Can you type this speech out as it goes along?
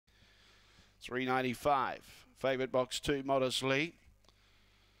$3.95. Favourite box 2, Modestly.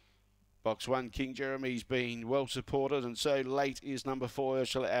 Box 1, King Jeremy's been well supported, and so late is number 4,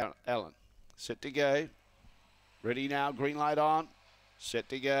 Ursula Allen. Set to go. Ready now, green light on. Set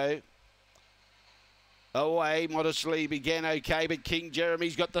to go. Away, Modestly began okay, but King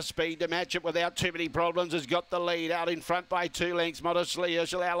Jeremy's got the speed to match it without too many problems. Has got the lead out in front by 2 lengths. Modestly,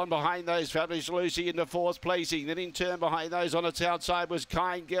 Ursula Allen behind those. Fabulous Lucy into 4th placing. Then in turn behind those on its outside was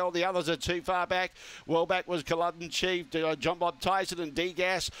Kind Girl. The others are too far back. Well back was Culloden Chief, John Bob Tyson and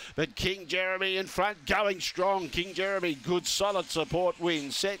D-Gas. But King Jeremy in front, going strong. King Jeremy, good solid support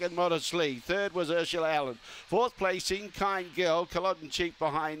win. Second, Modestly. Third was Ursula Allen. 4th placing, Kind Girl. Culloden Chief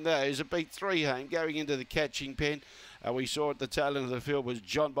behind those. It beat 3 home going into the catching pen. We saw at the tail end of the field was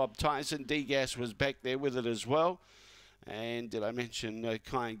John Bob Tyson. D-Gas was back there with it as well. And did I mention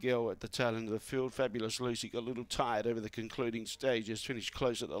Kind Girl at the tail end of the field? Fabulous Lucy got a little tired over the concluding stages. Finished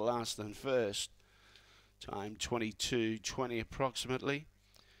closer to last than first. Time 22:20 approximately.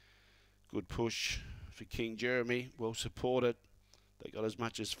 Good push for King Jeremy. Well supported. They got as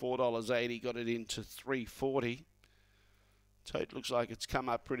much as $4.80. Got it into $3.40. Tote looks like it's come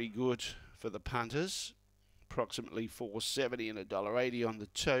up pretty good for the punters. Approximately $4.70 and $1.80 on the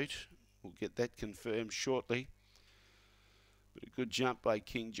tote. We'll get that confirmed shortly. But a good jump by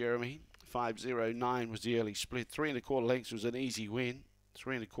King Jeremy. 5.09 was the early split. 3 1/4 lengths was an easy win.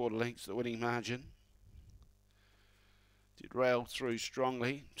 3 1/4 lengths the winning margin. Did rail through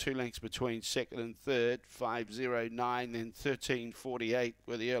strongly. 2 lengths between second and third. 5.09, then 13.48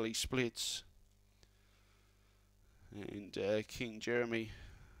 were the early splits. And King Jeremy,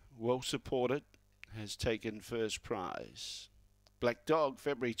 well supported, has taken first prize. Black Dog,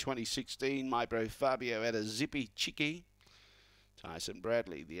 February 2016. My Bro Fabio had a zippy chickie. Tyson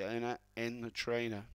Bradley, the owner and the trainer.